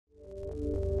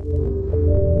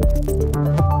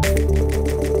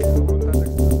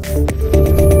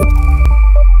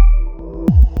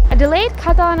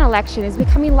Catalan election is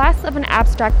becoming less of an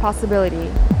abstract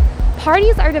possibility.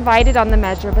 Parties are divided on the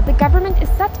measure, but the government is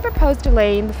set to propose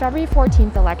delaying the February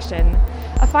 14th election.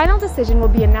 A final decision will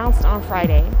be announced on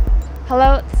Friday.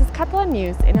 Hello, this is Catalan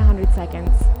News in 100 seconds.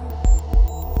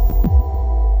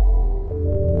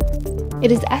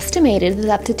 It is estimated that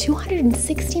up to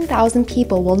 216,000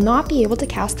 people will not be able to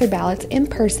cast their ballots in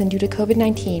person due to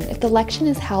COVID-19 if the election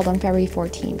is held on February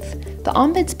 14th. The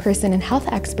ombudsperson and health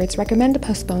experts recommend a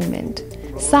postponement.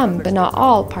 Some, but not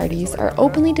all, parties are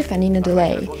openly defending a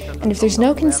delay, and if there's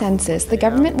no consensus, the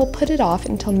government will put it off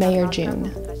until May or June.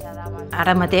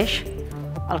 Ara mateix,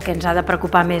 el que ens ha de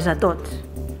preocupar més a tots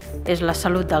és la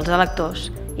salut dels electors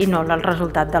i no el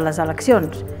resultat de les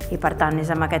eleccions. I per tant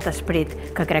és amb aquest esperit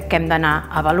que crec que hem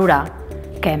d'anar a valorar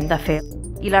què hem de fer.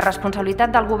 I la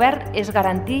responsabilitat del govern és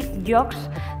garantir llocs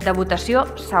de votació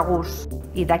segurs.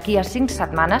 I d'aquí a 5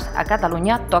 setmanes a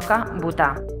Catalunya toca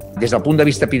votar. Des del punt de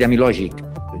vista epidemiològic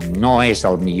no és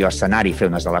el millor escenari fer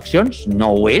unes eleccions,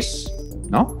 no ho és,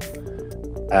 no?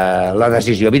 La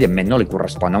decisió evidentment no li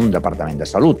correspon a un departament de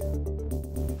salut.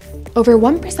 Over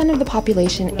 1% of the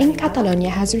population in Catalonia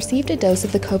has received a dose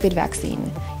of the COVID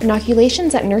vaccine.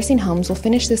 Inoculations at nursing homes will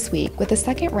finish this week, with a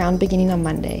second round beginning on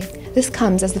Monday. This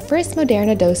comes as the first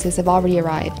Moderna doses have already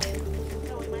arrived.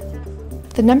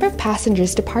 The number of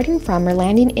passengers departing from or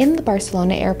landing in the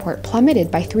Barcelona airport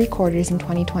plummeted by 3/4 in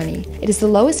 2020. It is the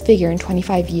lowest figure in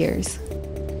 25 years.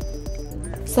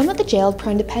 Some of the jailed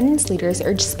pro-independence leaders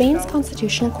urged Spain's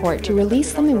constitutional court to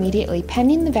release them immediately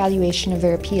pending the valuation of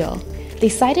their appeal. They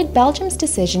cited Belgium's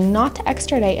decision not to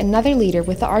extradite another leader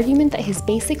with the argument that his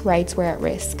basic rights were at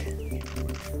risk.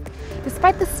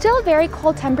 Despite the still very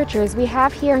cold temperatures we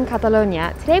have here in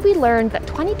Catalonia, today we learned that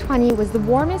 2020 was the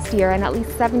warmest year in at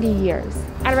least 70 years,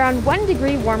 at around 1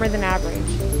 degree warmer than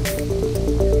average.